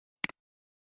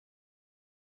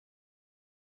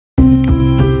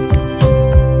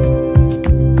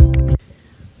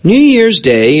New Year's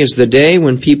Day is the day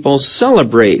when people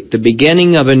celebrate the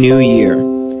beginning of a new year.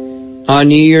 On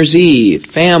New Year's Eve,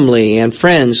 family and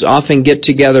friends often get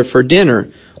together for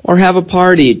dinner or have a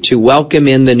party to welcome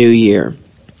in the new year.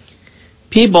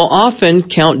 People often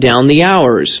count down the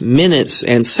hours, minutes,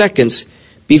 and seconds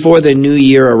before the new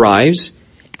year arrives,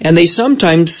 and they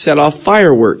sometimes set off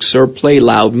fireworks or play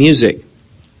loud music.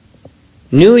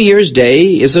 New Year's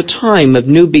Day is a time of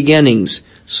new beginnings,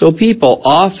 so people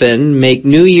often make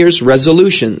New Year's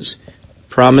resolutions,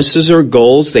 promises or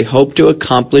goals they hope to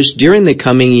accomplish during the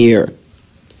coming year.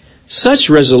 Such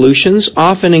resolutions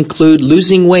often include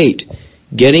losing weight,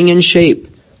 getting in shape,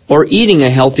 or eating a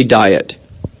healthy diet.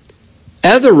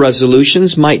 Other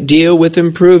resolutions might deal with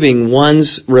improving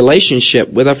one's relationship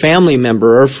with a family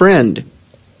member or friend.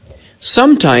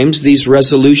 Sometimes these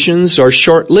resolutions are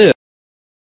short-lived.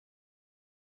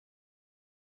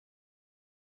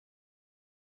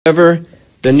 However,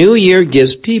 the new year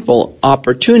gives people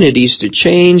opportunities to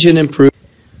change and improve.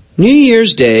 New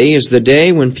Year's Day is the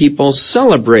day when people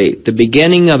celebrate the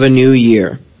beginning of a new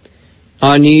year.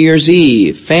 On New Year's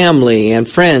Eve, family and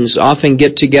friends often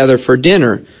get together for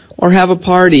dinner or have a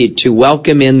party to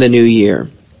welcome in the new year.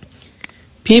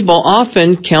 People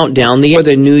often count down before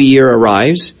the new year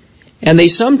arrives, and they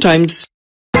sometimes